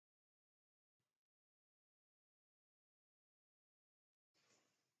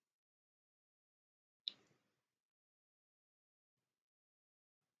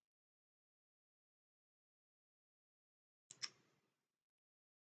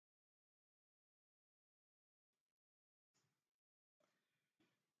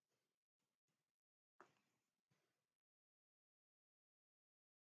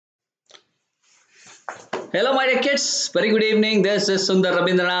Hello, my dear kids. Very good evening. This is Sundar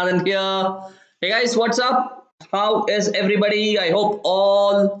Rabindranathan here. Hey guys, what's up? How is everybody? I hope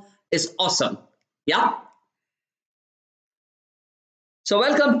all is awesome. Yeah. So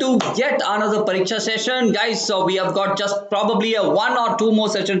welcome to yet another Pariksha session, guys. So we have got just probably a one or two more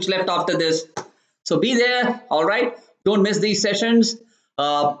sessions left after this. So be there. All right. Don't miss these sessions.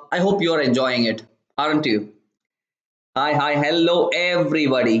 I hope you are enjoying it, aren't you? Hi, hello,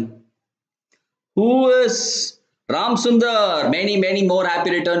 everybody. Who is Ram Sundar? Many more happy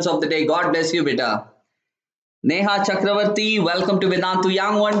returns of the day. God bless you, beta. Neha Chakravarti, welcome to Vedantu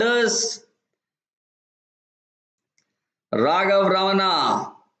Young Wonders. Raghav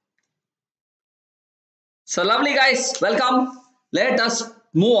Ravana. So lovely, guys. Welcome. Let us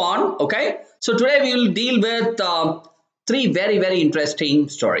move on. Okay. So today we will deal with three very interesting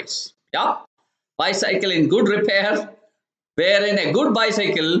stories. Yeah. Bicycle in good repair, wherein a good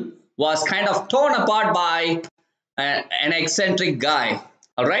bicycle was kind of torn apart by an eccentric guy.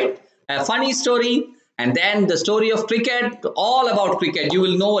 All right, a funny story, and then the story of cricket, all about cricket. You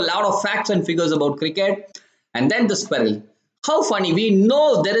will know a lot of facts and figures about cricket, and then the squirrel. How funny! We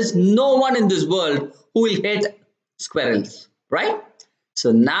know there is no one in this world who will hate squirrels, right?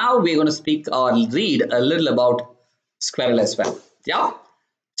 So now we're going to speak or read a little about squirrel as well. Yeah.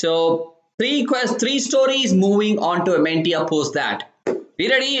 So three stories. Moving on to a Mentia post that. Be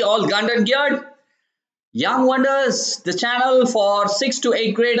ready, all gunned and geared. Young Wonders, the channel for 6 to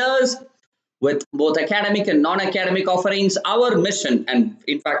 8 graders with both academic and non-academic offerings. Our mission, and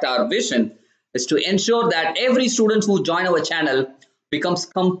in fact our vision, is to ensure that every student who join our channel becomes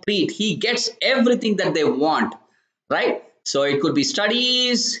complete. He gets everything that they want, right? So it could be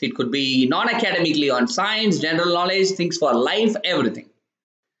studies, it could be non-academically on science, general knowledge, things for life, everything.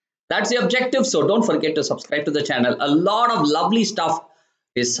 That's the objective. So don't forget to subscribe to the channel. A lot of lovely stuff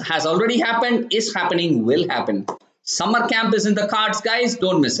has already happened, is happening, will happen. Summer camp is in the cards, guys.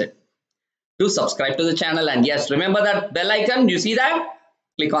 Don't miss it. Do subscribe to the channel. And yes, remember that bell icon. You see that?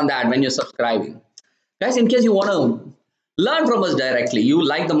 Click on that when you're subscribing. Guys, in case you want to learn from us directly, you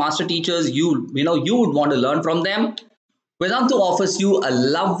like the master teachers, you would want to learn from them. Vedantu offers you a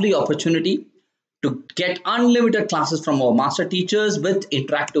lovely opportunity to get unlimited classes from our master teachers with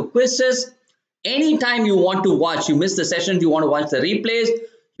interactive quizzes. Anytime you want to watch, you miss the sessions, you want to watch the replays,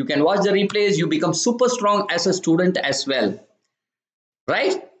 you can watch the replays. You become super strong as a student as well,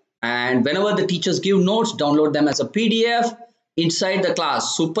 right? And whenever the teachers give notes, download them as a PDF inside the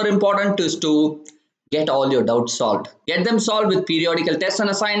class. Super important is to get all your doubts solved. Get them solved with periodical tests and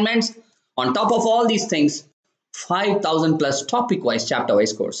assignments. On top of all these things, 5,000 plus topic-wise,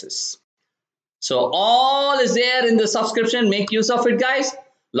 chapter-wise courses. So all is there in the subscription. Make use of it, guys.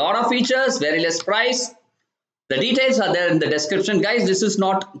 Lot of features, very less price. The details are there in the description, guys. This is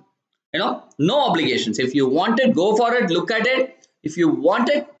not, no obligations. If you want it, go for it. Look at it. If you want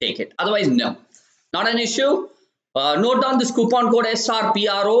it, take it. Otherwise, no. Not an issue. Note down this coupon code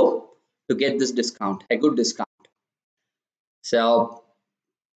SRPRO to get this discount, a good discount. So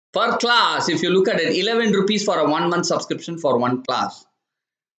per class, if you look at it, 11 rupees for a 1 month subscription for one class.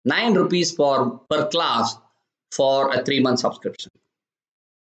 9 rupees per class for a 3 month subscription.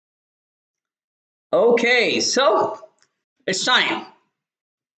 Okay, so it's time.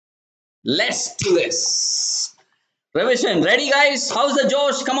 Let's do this. Revision, ready, guys? How's the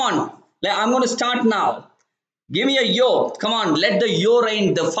Josh? Come on. I'm going to start now. Give me a yo. Come on, let the yo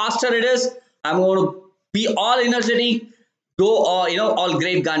reign. The faster it is, I'm going to be all energetic. Go, all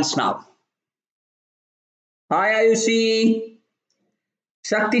great guns now. Hi, Ayushi.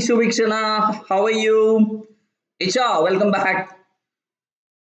 Shakti Subhikshana, how are you? Isha, welcome back.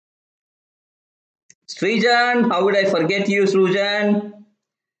 Srijan, how would I forget you, Srijan?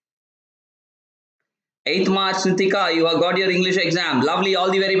 8th March, Nitika, you have got your English exam. Lovely,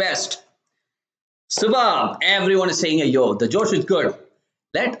 all the very best. Superb, everyone is saying a yo. The Josh is good.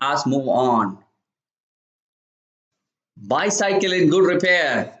 Let us move on. Bicycle in good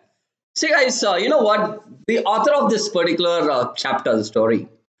repair. See, guys, you know what? The author of this particular chapter, the story,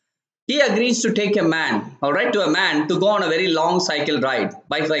 he agrees to take a man, all right, to go on a very long bicycle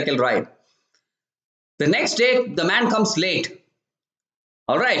ride. The next day, the man comes late,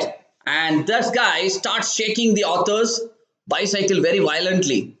 all right, and this guy starts shaking the author's bicycle very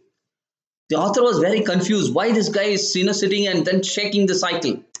violently. The author was very confused. Why this guy is sitting and then shaking the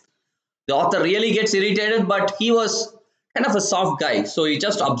cycle? The author really gets irritated, but he was kind of a soft guy, so he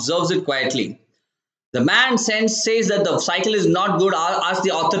just observes it quietly. The man says that the cycle is not good. I'll ask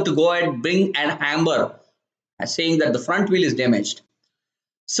the author to go ahead, bring an hammer, saying that the front wheel is damaged.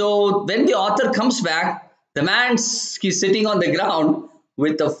 So when the author comes back, the man, he's sitting on the ground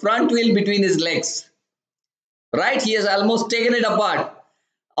with the front wheel between his legs. right? He has almost taken it apart.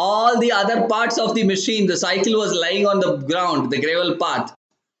 All the other parts of the machine, the cycle was lying on the ground, the gravel path.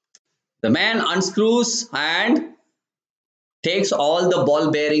 The man unscrews and takes all the ball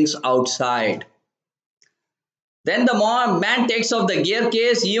bearings outside. Then the man takes off the gear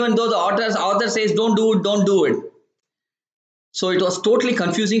case, even though the author says don't do it, don't do it. So it was totally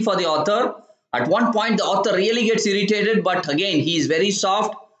confusing for the author. At one point, the author really gets irritated, but again, he is very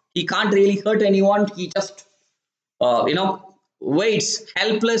soft. He can't really hurt anyone. He just, waits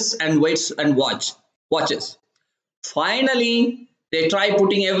helpless and waits and watches. Finally, they try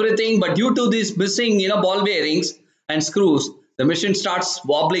putting everything, but due to these missing, ball bearings and screws, the machine starts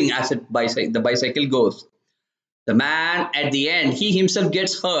wobbling as the bicycle goes. The man at the end, he himself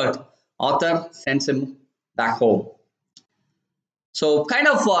gets hurt. Author sends him back home. So kind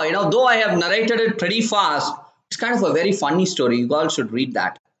of, though I have narrated it pretty fast, it's kind of a very funny story. You all should read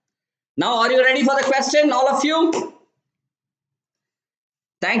that. Now, are you ready for the question, all of you?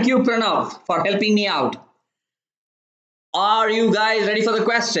 Thank you, Pranav, for helping me out. Are you guys ready for the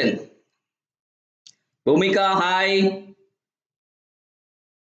question? Bhumika, hi.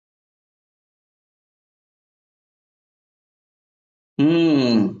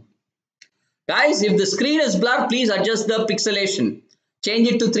 Guys, if the screen is blurred, please adjust the pixelation. Change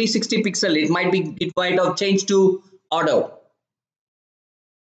it to 360 pixel. It might have changed to auto.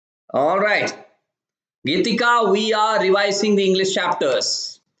 All right. Geetika, we are revising the English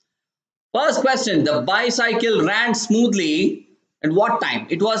chapters. First question, the bicycle ran smoothly at what time?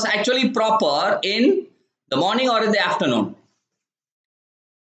 It was actually proper in the morning or in the afternoon?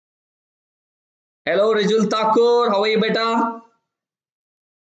 Hello, Rijul Thakur. How are you, beta?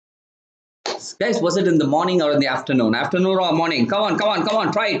 Guys, was it in the morning or in the afternoon? Afternoon or morning? Come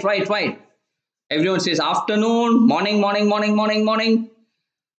on. Try it. Everyone says afternoon, morning.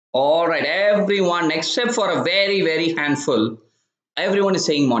 All right, everyone except for a very, very handful. Everyone is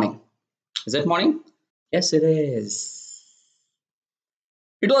saying morning. Is it morning? Yes, it is.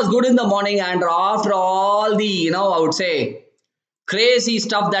 It was good in the morning, and after all the, I would say, crazy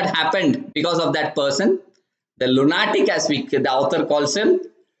stuff that happened because of that person, the lunatic, as the author calls him,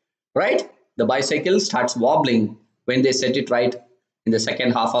 right? The bicycle starts wobbling when they set it right in the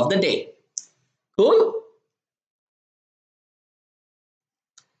second half of the day. Cool?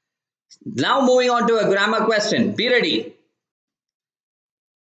 Now moving on to a grammar question. Be ready.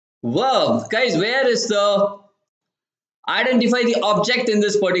 Verb. Guys, where is the identify the object in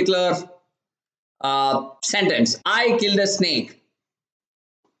this particular sentence? I killed a snake.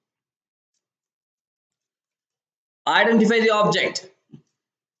 Identify the object.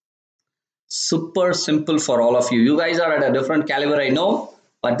 Super simple for all of you. You guys are at a different caliber, I know,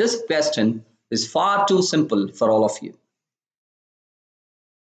 but this question is far too simple for all of you.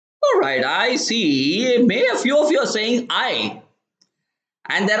 All right, I see. A few of you are saying I,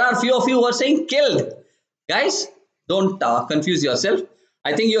 and there are a few of you who are saying killed. Guys, don't confuse yourself.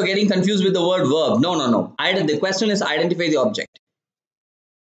 I think you're getting confused with the word verb. No. The question is identify the object.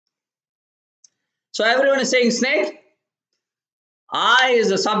 So everyone is saying snake. I is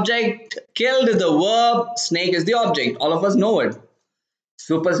the subject, killed is the verb, snake is the object. All of us know it.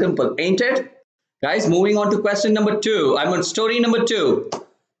 Super simple, ain't it? Guys, moving on to question number 2. I'm on story number 2.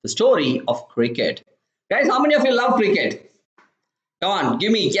 The story of cricket. Guys, how many of you love cricket? Come on,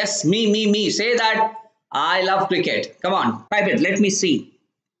 give me, yes, me. Say that, I love cricket. Come on, type it, let me see.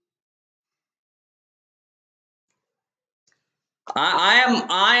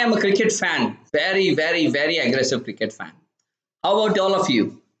 I am a cricket fan. Very, very, very aggressive cricket fan. How about all of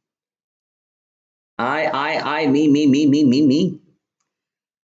you? Me.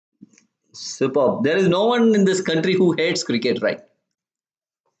 Superb. There is no one in this country who hates cricket, right?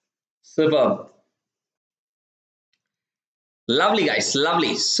 Superb. Lovely, guys.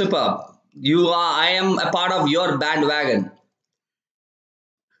 Lovely. Superb. I am a part of your bandwagon.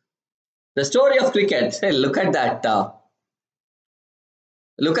 The story of cricket. Hey, look at that.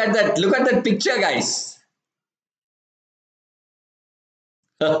 Look at that picture, guys.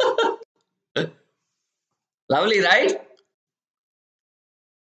 Lovely, right?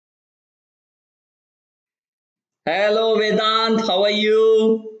 Hello, Vedant. How are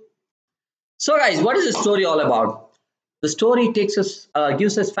you? So, guys, what is the story all about? The story gives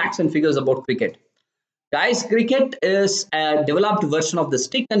us facts and figures about cricket. Guys, cricket is a developed version of the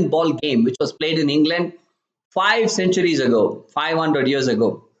stick and ball game, which was played in England 5 centuries ago, 500 years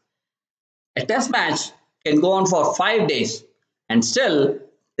ago. A test match can go on for 5 days, and still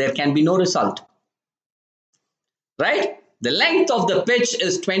there can be no result. Right? The length of the pitch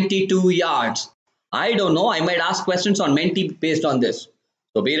is 22 yards. I don't know. I might ask questions on Menti based on this.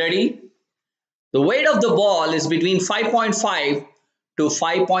 So be ready. The weight of the ball is between 5.5 to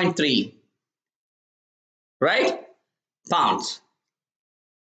 5.3, right? Pounds.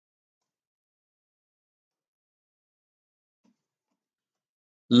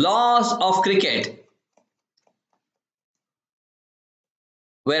 Laws of cricket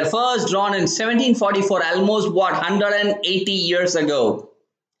were first drawn in 1744, almost what, 180 years ago.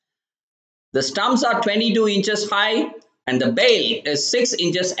 The stumps are 22 inches high and the bail is 6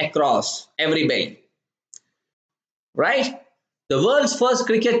 inches across every bail. Right? The world's first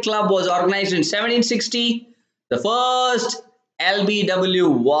cricket club was organized in 1760. The first LBW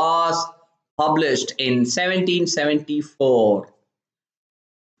was published in 1774.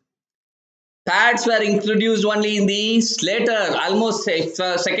 Pads were introduced only in the later, almost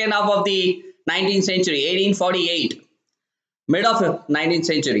second half of the 19th century, 1848, mid of 19th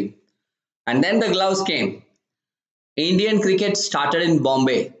century. And then the gloves came. Indian cricket started in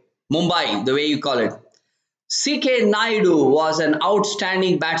Mumbai, the way you call it. C.K. Naidu was an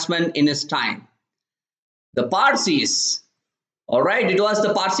outstanding batsman in his time. The Parsis, all right, it was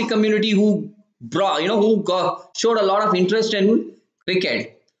the Parsi community who showed a lot of interest in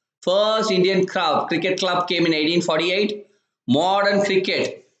cricket. First Indian cricket club came in 1848. Modern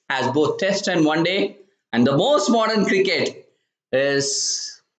cricket has both test and one day, and the most modern cricket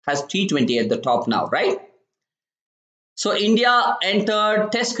has T20 at the top now, right? So India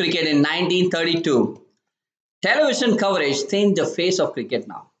entered test cricket in 1932. Television coverage changed the face of cricket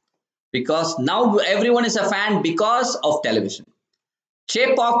now, because now everyone is a fan because of television.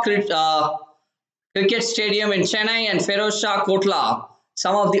 Chepauk Cricket Stadium in Chennai and Feroz Shah Kotla,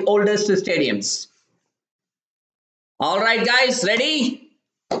 some of the oldest stadiums. All right, guys, ready?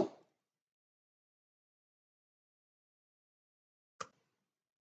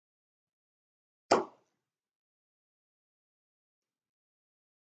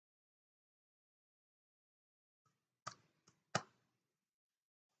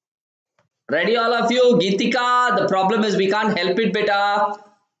 Ready, all of you? Geetika, the problem is we can't help it, beta.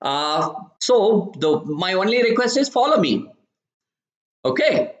 So my only request is follow me.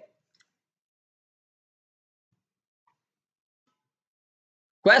 Okay.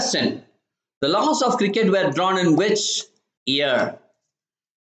 Question. The laws of cricket were drawn in which year?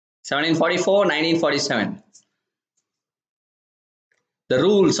 1744, 1947. The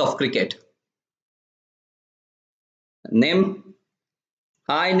rules of cricket. Nim.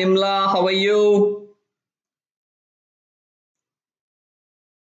 Hi Nimla, how are you?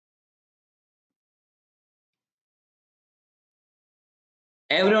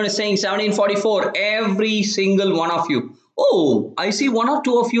 Everyone is saying 1744. Every single one of you. Oh, I see one or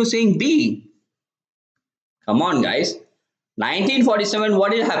two of you saying B. Come on, guys. 1947,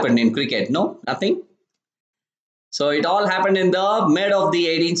 what did happen in cricket? No, nothing. So it all happened in the mid of the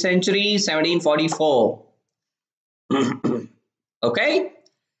 18th century, 1744. Okay.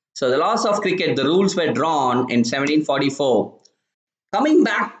 So the laws of cricket, the rules were drawn in 1744. Coming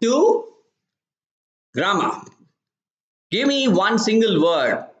back to grammar. Give me one single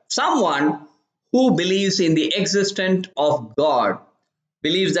word. Someone who believes in the existence of God,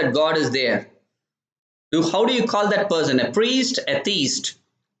 believes that God is there. How do you call that person? A priest, a theist?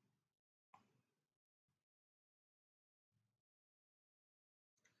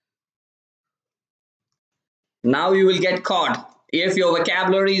 Now you will get caught. If your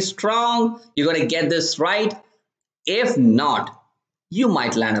vocabulary is strong, you're going to get this right. If not, you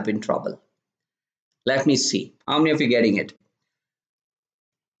might land up in trouble. Let me see. How many of you are getting it?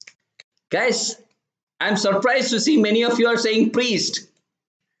 Guys, I'm surprised to see many of you are saying priest.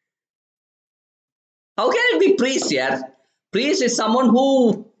 How can it be priest here? Priest is someone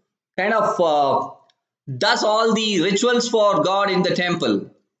who kind of does all the rituals for God in the temple.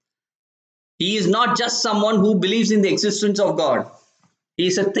 He is not just someone who believes in the existence of God. He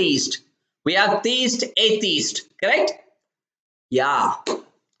is a theist. We are theist, atheist, correct? Yeah.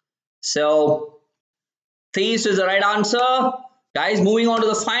 So, theist is the right answer. Guys, moving on to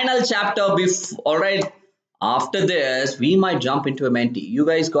the final chapter. All right. After this, we might jump into a Menti. You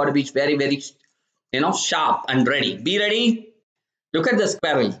guys got to be very, very, sharp and ready. Be ready. Look at the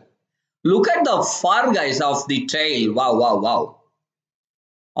squirrel. Look at the fur, guys, of the tail. Wow, wow, wow.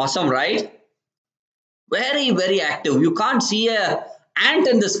 Awesome, right? Very, very active. You can't see a ant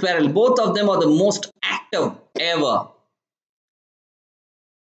and the squirrel. Both of them are the most active ever.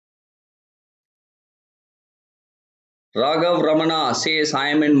 Raghav Ramana says, I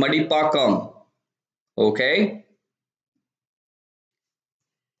am in Madipakam. Okay.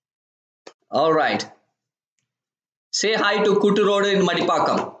 All right. Say hi to Kutu Road in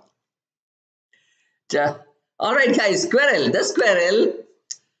Madipakam. All right, guys. Squirrel. The squirrel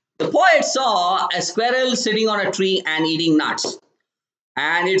The poet saw a squirrel sitting on a tree and eating nuts.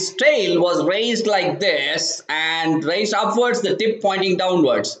 And its tail was raised like this and raised upwards, the tip pointing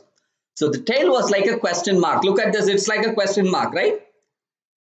downwards. So the tail was like a question mark. Look at this, it's like a question mark, right?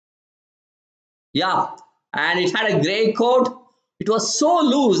 Yeah, and it had a grey coat. It was so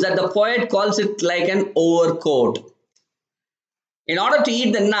loose that the poet calls it like an overcoat. In order to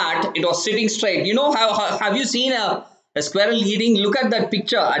eat the nut, it was sitting straight. You know how have you seen a squirrel eating? Look at that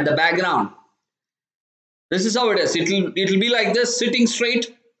picture at the background. This is how it is. It'll be like this, sitting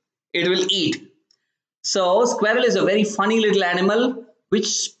straight. It will eat. So squirrel is a very funny little animal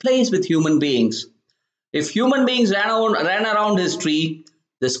which plays with human beings. If human beings ran around his tree,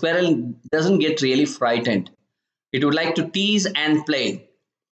 the squirrel doesn't get really frightened. It would like to tease and play.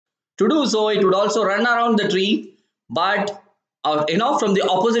 To do so, it would also run around the tree, but from the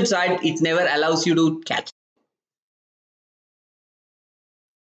opposite side, it never allows you to catch.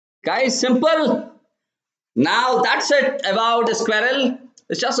 Guys, simple. Now that's it about a squirrel.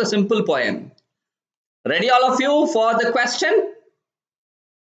 It's just a simple poem. Ready all of you for the question?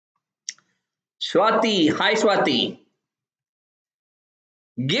 Swati, hi Swati.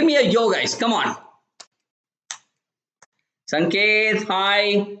 Give me a yo guys, come on. Sanket,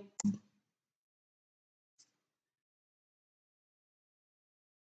 hi.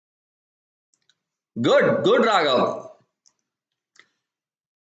 Good Raghav.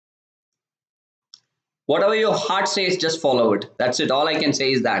 Whatever your heart says, just follow it. That's it. All I can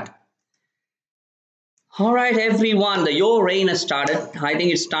say is that. All right, everyone. The yo rain has started. I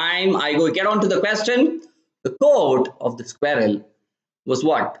think it's time I go get on to the question. The coat of the squirrel was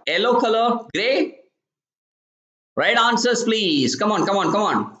what? Yellow color, gray? Right answers, please. Come on.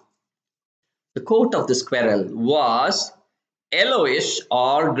 The coat of the squirrel was yellowish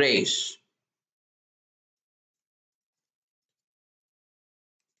or grayish.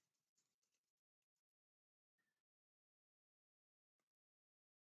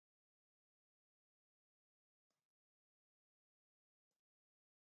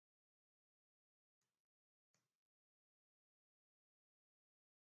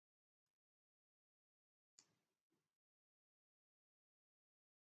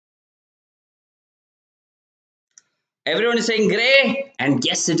 Everyone is saying gray, and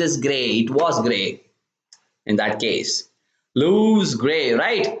yes, it is gray. It was gray in that case. Loose gray,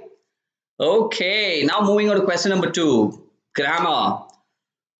 right? Okay, now moving on to question number 2. Grammar.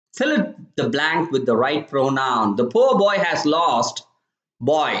 Fill in the blank with the right pronoun. The poor boy has lost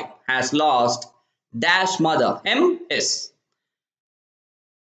dash mother. His.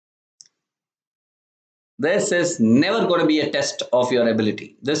 This is never going to be a test of your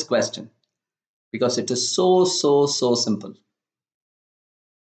ability, this question, because it is so simple.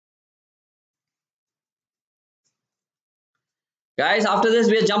 Guys, after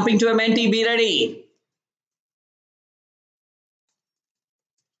this, we are jumping to a Menti. Be ready.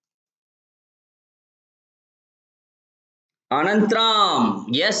 Anantram.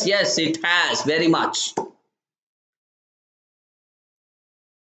 Yes, it has very much.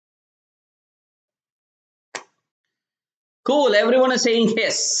 Cool. Everyone is saying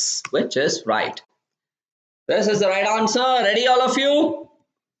his, which is right. This is the right answer. Ready, all of you?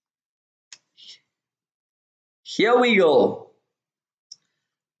 Here we go.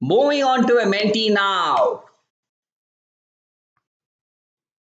 Moving on to a Menti now.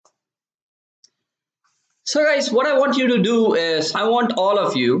 So guys, what I want you to do is I want all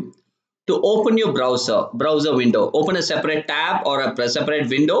of you to open your browser window. Open a separate tab or a separate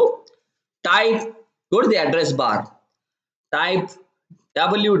window. Go to the address bar. Type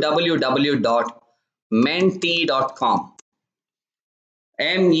www.menti.com.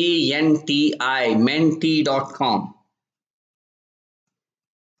 MENTI, menti.com.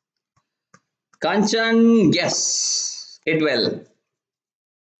 Kanchan, yes, it will.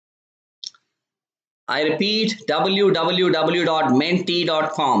 I repeat,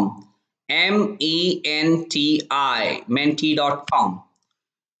 www.menti.com. MENTI, menti.com.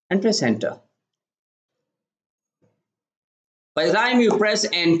 And press enter. By the time you press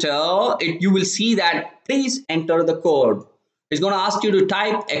enter, you will see that please enter the code. It's going to ask you to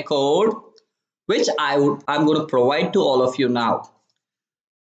type a code, which I'm going to provide to all of you now.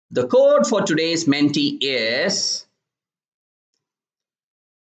 The code for today's Menti is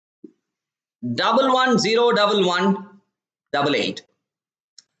 1101188.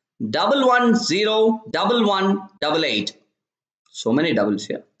 1101188. So many doubles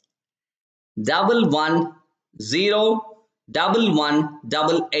here.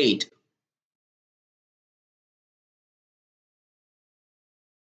 1101188.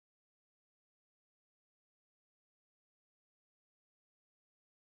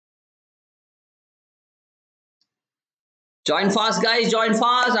 Join fast, guys. Join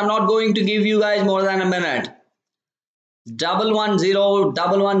fast. I'm not going to give you guys more than a minute. 110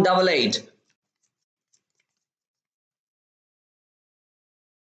 1188.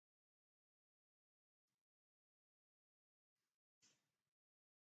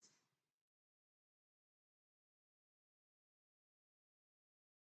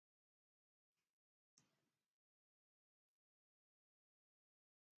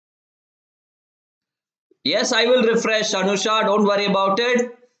 Yes, I will refresh, Anusha. Don't worry about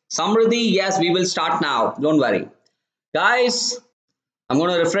it. Samriddhi, yes, we will start now. Don't worry. Guys, I'm going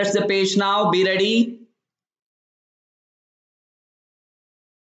to refresh the page now. Be ready.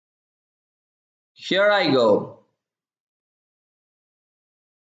 Here I go.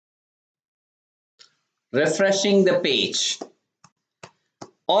 Refreshing the page.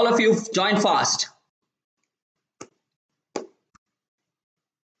 All of you join fast.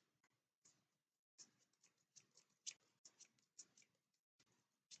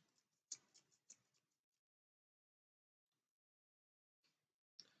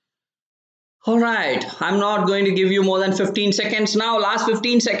 All right, I'm not going to give you more than 15 seconds now. Last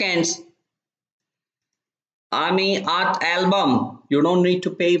 15 seconds. Army Art Album. You don't need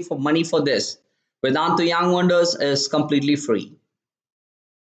to pay for money for this. Vedantu Young Wonders is completely free.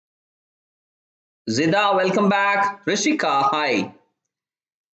 Zida, welcome back. Rishika, hi.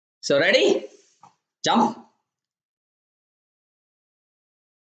 So ready? Jump.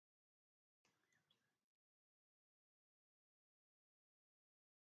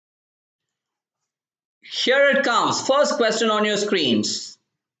 Here it comes. First question on your screens.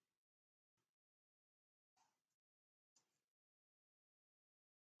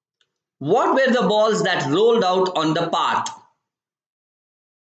 What were the balls that rolled out on the path?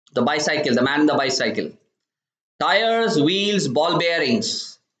 The bicycle, the man in the bicycle. Tires, wheels, ball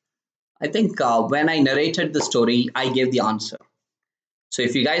bearings. I think when I narrated the story, I gave the answer. So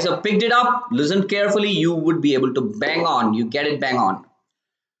if you guys have picked it up, listen carefully, you would be able to bang on. You get it bang on.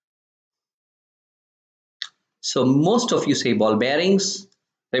 So most of you say ball bearings.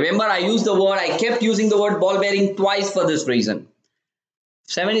 Remember, I kept using the word ball bearing twice for this reason.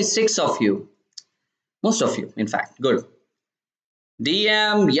 76 of you. Most of you, in fact. Good.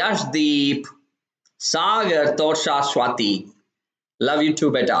 DM, Yashdeep, Sagar, Torsha, Swati. Love you too,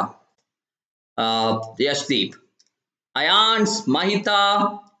 beta. Yashdeep. Ayans,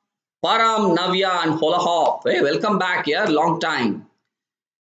 Mahita, Param, Navya, and Hola Hop. Hey, welcome back here. Long time.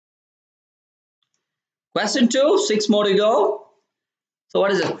 Question 2, 6 more to go. So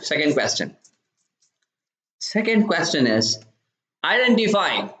what is the second question? Second question is,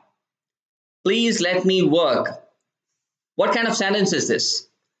 identify. Please let me work. What kind of sentence is this?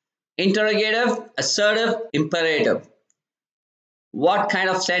 Interrogative, assertive, imperative. What kind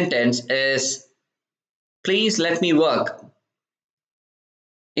of sentence is please let me work?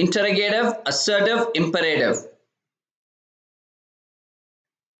 Interrogative, assertive, imperative.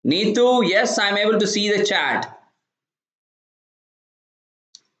 Neetu, yes, I'm able to see the chat.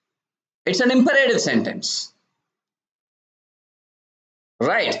 It's an imperative sentence.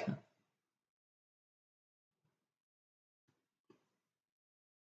 Right.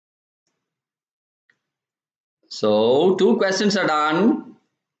 So 2 questions are done.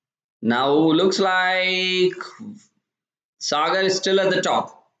 Now looks like Sagar is still at the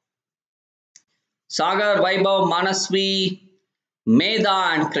top. Sagar, Vaibhav, Manasvi,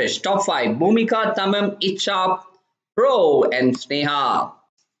 Medha and Krish. Top 5. Bhumika, Tamim, Icha, Pro and Sneha.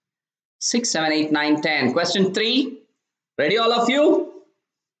 6, 7, 8, 9, 10. Question 3. Ready all of you?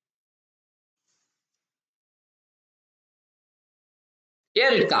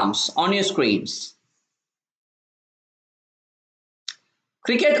 Here it comes on your screens.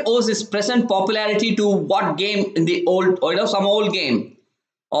 Cricket owes its present popularity to what game in the old, or some old game?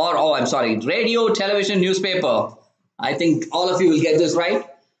 Or, oh, I'm sorry, radio, television, newspaper. I think all of you will get this right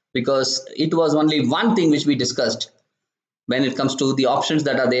because it was only one thing which we discussed when it comes to the options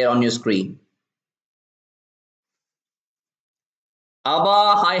that are there on your screen.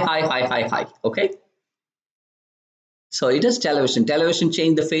 Abba, hi. Okay. So it is television. Television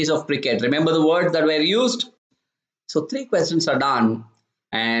changed the face of cricket. Remember the words that were used? So 3 questions are done.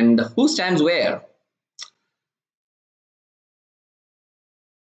 And who stands where?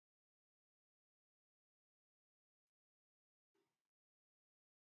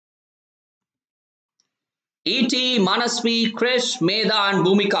 E.T., Manasvi, Krish, Medha and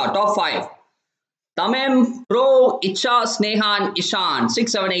Bhumika. Top 5. Tamim, Pro, Icha, Sneha and Ishan.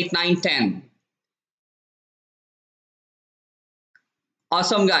 6, 7, 8, 9, 10.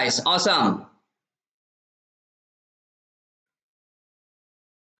 Awesome guys. Awesome.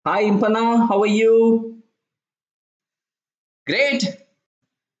 Hi Impana. How are you? Great.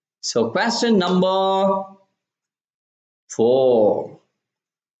 So question number 4.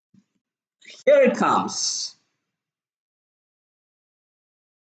 Here it comes.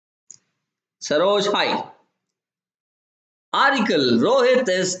 Saroj, hi. Article, Rohit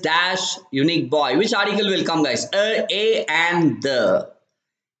is dash unique boy. Which article will come, guys? A and the.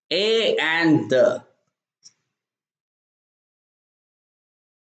 A and the.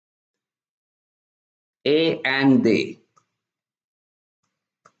 A and they.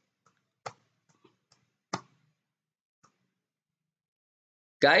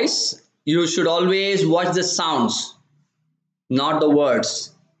 Guys, you should always watch the sounds, not the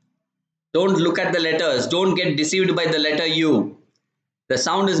words. Don't look at the letters. Don't get deceived by the letter U. The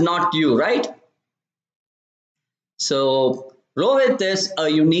sound is not you, right? So, Rohit is a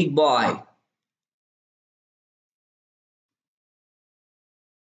unique boy.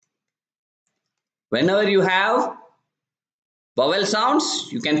 Whenever you have vowel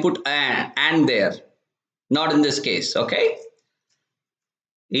sounds, you can put an and there. Not in this case, okay?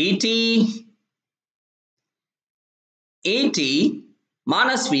 E.T.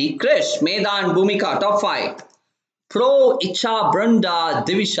 Manasvi, Krish, Medha and Bhumika, top 5. Pro, Icha, Branda,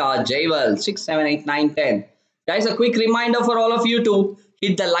 Divisha, Jaival, 6, 7, 8, 9, 10. Guys, a quick reminder for all of you to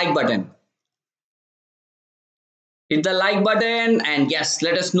hit the like button. Hit the like button and yes,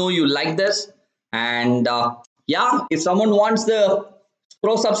 let us know you like this. And yeah, if someone wants the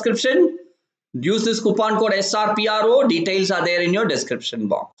Pro subscription, use this coupon code SRPRO. Details are there in your description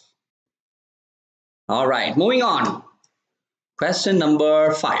box. All right, moving on. Question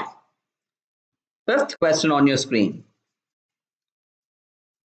number 5. 5th question on your screen.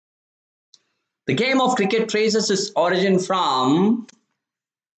 The game of cricket traces its origin from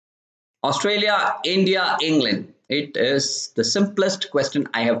Australia, India, England. It is the simplest question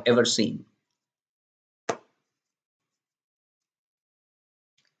I have ever seen.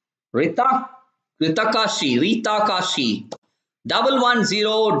 Rita Kashi,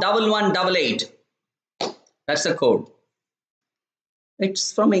 1101188. That's the code.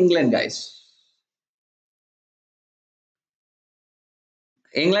 It's from England, guys.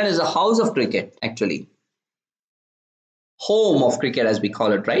 England is a house of cricket, actually. Home of cricket, as we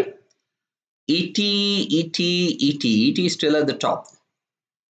call it, right? ET is still at the top.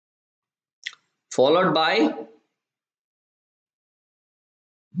 Followed by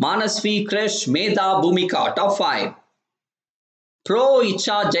Manasvi, Krish, Medha, Bhumika, top 5. Pro,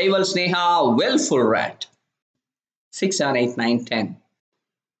 Icha, Jaival, Sneha, Willful Rat. 6, 7, 8, 9, 10.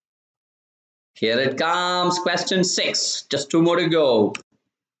 Here it comes, question 6. Just 2 more to go.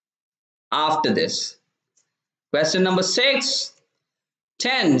 After this. Question number 6.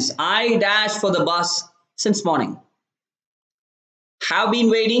 Tense, I dash for the bus since morning. Have been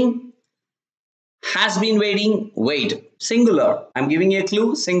waiting. Has been waiting. Wait. Singular. I'm giving you a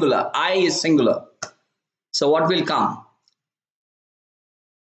clue. Singular. I is singular. So what will come?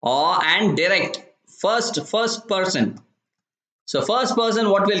 And direct. First person. So first person,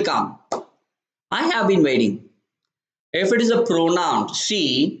 what will come? I have been waiting. If it is a pronoun,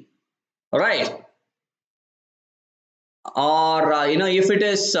 she, right? Or if it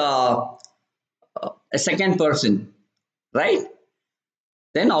is a second person, right?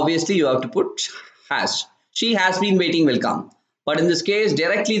 Then obviously you have to put has. She has been waiting will come. But in this case,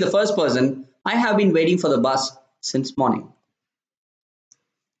 directly the first person, I have been waiting for the bus since morning.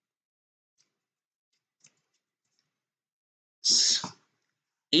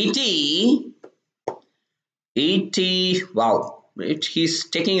 E.T. Wow, he's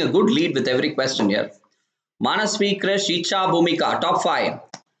taking a good lead with every question here. Manasvi, Krish, Icha, Bhumika, top 5.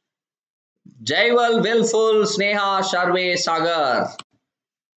 Jaival, Willful, Sneha, Sharve, Sagar.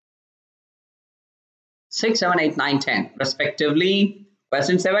 6, 7, 8, 9, 10 respectively.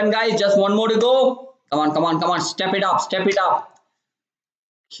 Question 7, guys, just 1 more to go. Come on, step it up.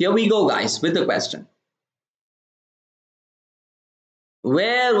 Here we go, guys, with the question.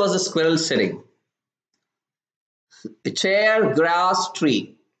 Where was the squirrel sitting? A chair, grass,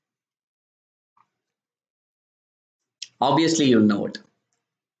 tree. Obviously, you know it.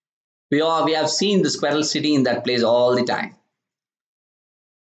 We have seen the squirrel sitting in that place all the time.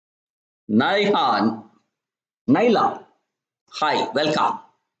 Naila, hi, welcome.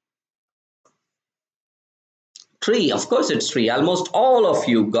 Tree, of course it's tree. Almost all of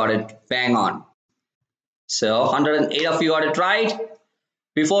you got it bang on. So 108 of you got it right.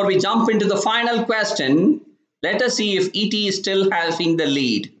 Before we jump into the final question, let us see if ET is still having the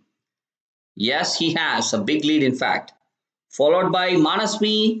lead. Yes, he has a big lead, in fact. Followed by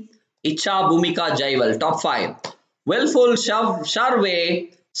Manasvi, Icha, Bhumika, Jaival, top 5. Willful, Sharve,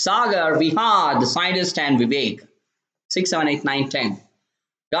 Sagar, Vihad, the scientist, and Vivek. 6, 7, 8, 9, 10.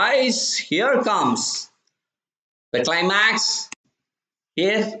 Guys, here comes the climax.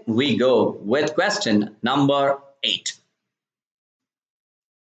 Here we go with question number 8.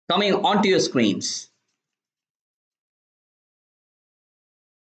 Coming onto your screens.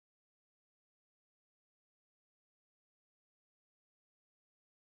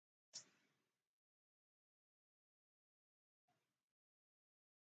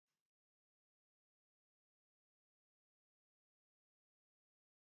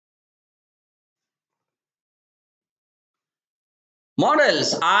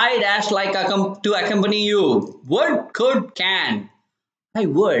 Models, I dash like to accompany you. Would, could, can. I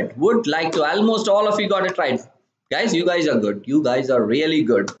would like to. Almost all of you got it right. Guys, you guys are good. You guys are really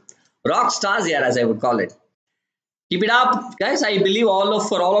good. Rock stars here, as I would call it. Keep it up. Guys, I believe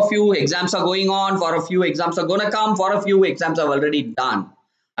for all of you, exams are going on. For a few, exams are going to come. For a few, exams are already done.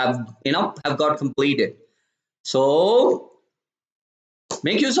 Have got completed. So,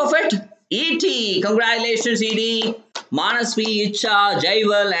 make use of it. ET, congratulations ED, Manasvi, Icha,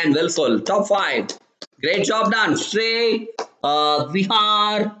 Jaival and Willful, top 5. Great job done. Shrey,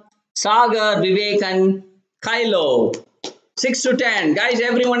 Vihar, Sagar, Vivek and Kylo. 6 to 10. Guys,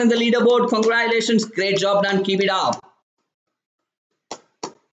 everyone in the leaderboard, congratulations. Great job done. Keep it up.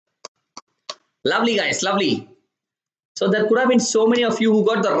 Lovely guys, lovely. So there could have been so many of you who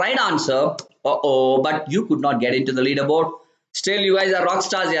got the right answer. But you could not get into the leaderboard. Still, you guys are rock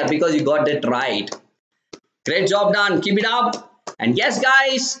stars here because you got it right. Great job done. Keep it up. And yes,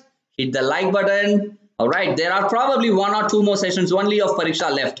 guys, hit the like button. All right, there are probably 1 or 2 more sessions only of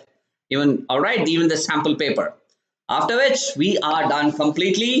Pariksha left. Even the sample paper. After which, we are done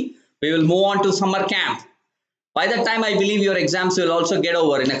completely. We will move on to summer camp. By that time, I believe your exams will also get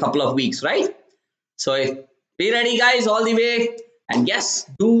over in a couple of weeks, right? So, be ready, guys, all the way. And yes,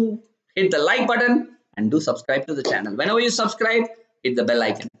 do hit the like button. And do subscribe to the channel. Whenever you subscribe, hit the bell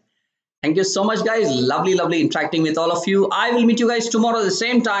icon. Thank you so much, guys. Lovely, lovely interacting with all of you. I will meet you guys tomorrow at the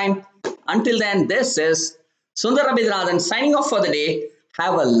same time. Until then, this is Sundar signing off for the day.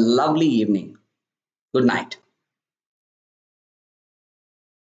 Have a lovely evening. Good night.